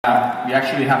We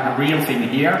actually have the real thing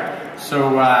here,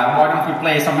 so why don't we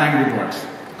play some Angry Birds?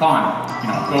 Khan,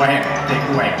 go ahead, take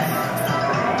away.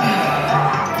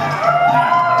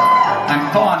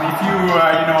 And Khan, if you,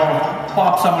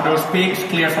 pop some of those pigs,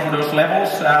 clear some of those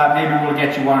levels, maybe we'll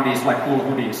get you one of these like cool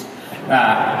hoodies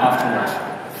afterwards.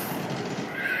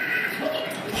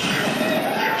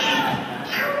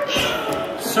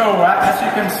 So as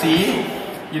you can see,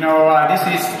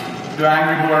 this is the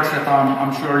Angry Birds that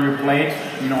I'm sure you played,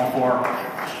 for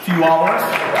a few hours.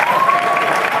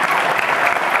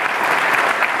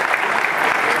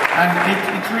 And it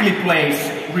really plays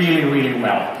really, really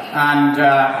well. And,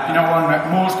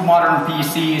 on most modern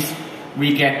PCs,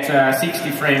 we get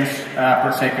 60 frames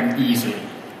per second easily.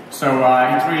 So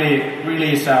it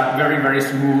really is a very, very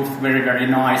smooth, very, very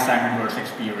nice Angry Birds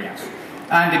experience.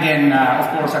 And again, of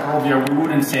course, at Rovio, we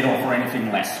wouldn't settle for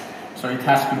anything less. So it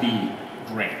has to be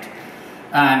great.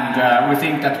 And we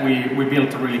think that we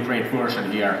built a really great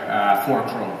version here for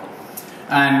Chrome.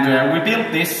 And we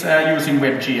built this using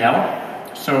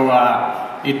WebGL. So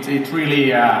it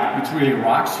really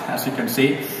rocks, as you can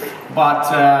see. But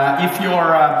if your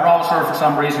browser for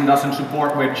some reason doesn't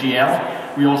support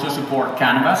WebGL, we also support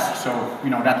Canvas, so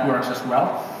that works as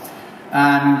well.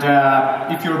 And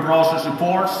if your browser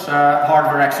supports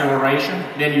hardware acceleration,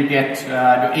 then you get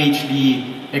the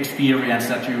HD experience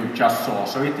that you just saw.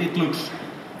 So it looks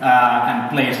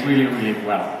and plays really, really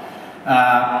well.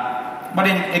 But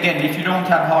again, if you don't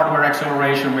have hardware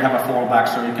acceleration, we have a fallback,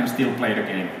 so you can still play the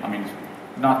game. I mean,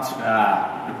 not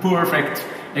the perfect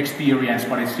experience,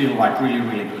 but it's still like really,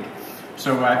 really good.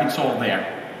 So it's all there.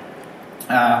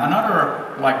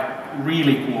 Another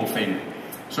really cool thing.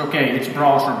 So okay, it's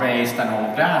browser-based and all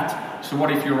of that. So what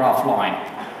if you're offline?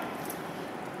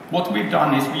 What we've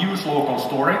done is we use local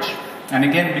storage, and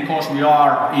again, because we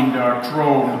are in the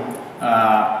Chrome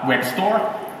web store,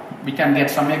 we can get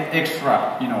some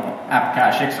extra, app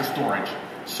cache, extra storage.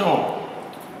 So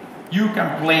you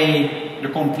can play the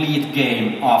complete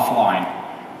game offline.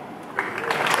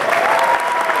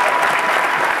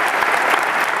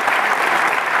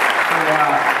 So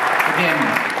again,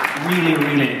 really,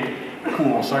 really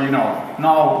cool. So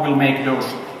now we'll make those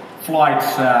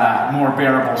flights more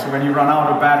bearable. So when you run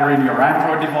out of battery in your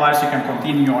Android device, you can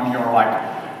continue on your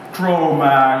Chrome,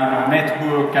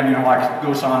 netbook, and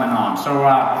goes on and on. So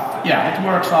yeah, it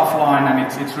works offline, and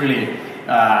it's really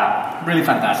really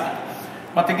fantastic.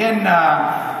 But again,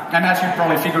 and as you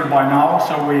probably figured by now,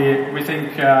 so we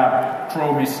think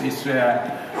Chrome is a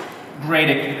great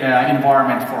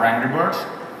environment for Angry Birds.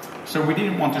 So we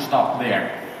didn't want to stop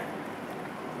there.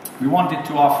 We wanted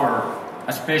to offer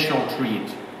a special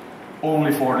treat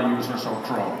only for the users of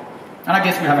Chrome. And I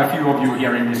guess we have a few of you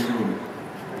here in this room.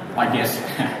 I guess,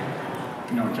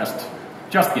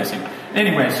 just guessing.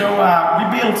 Anyway, so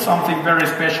we built something very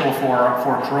special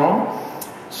for Chrome.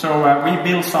 So we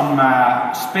built some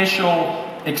special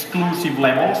exclusive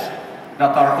levels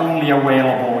that are only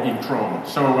available in Chrome.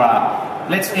 So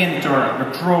let's enter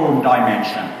the Chrome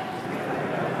dimension.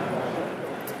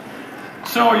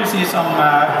 So you see some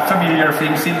familiar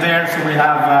things in there. So we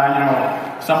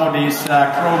have, some of these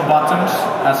Chrome buttons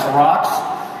as rocks.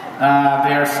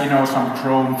 There's, some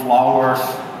Chrome flowers,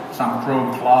 some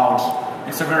Chrome clouds.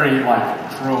 It's a very,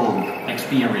 Chrome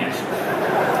experience.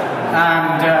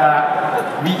 And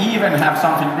we even have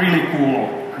something really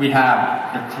cool. We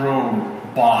have the Chrome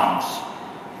bombs.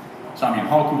 So,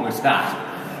 how cool is that?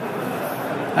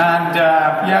 And,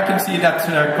 I can see that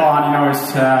Khan,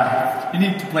 is... you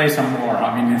need to play some more.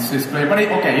 I mean, it's play, but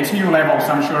okay, it's new levels.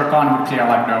 I'm sure Khan would clear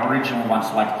the original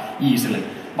ones easily.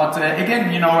 But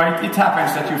again, it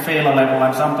happens that you fail a level,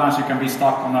 and sometimes you can be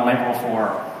stuck on a level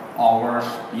for hours,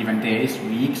 even days,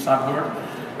 weeks, I've heard.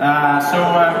 So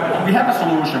we have a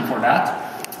solution for that,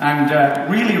 and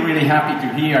really, really happy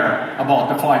to hear about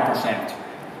the 5%.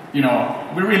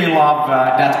 We really love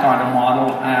that kind of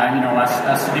model.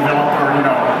 As a developer,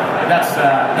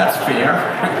 that's fair.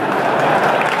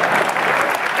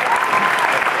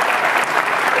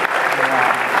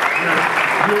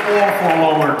 We're all for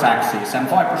lower taxes, and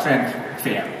 5%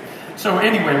 fair. So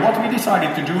anyway, what we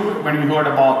decided to do when we heard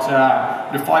about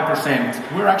the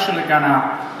 5%, we're actually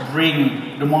gonna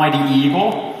bring the Mighty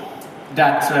Eagle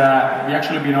that we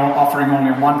actually been offering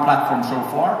only on one platform so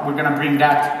far. We're gonna bring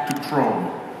that to Chrome.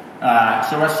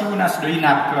 So as soon as the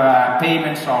in-app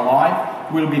payments are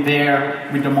live, we'll be there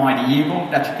with the Mighty Eagle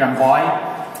that you can buy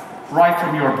right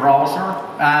from your browser,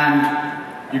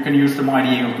 and you can use the Mighty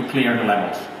Eagle to clear the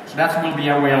levels. So that will be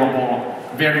available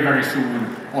very, very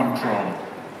soon on Chrome.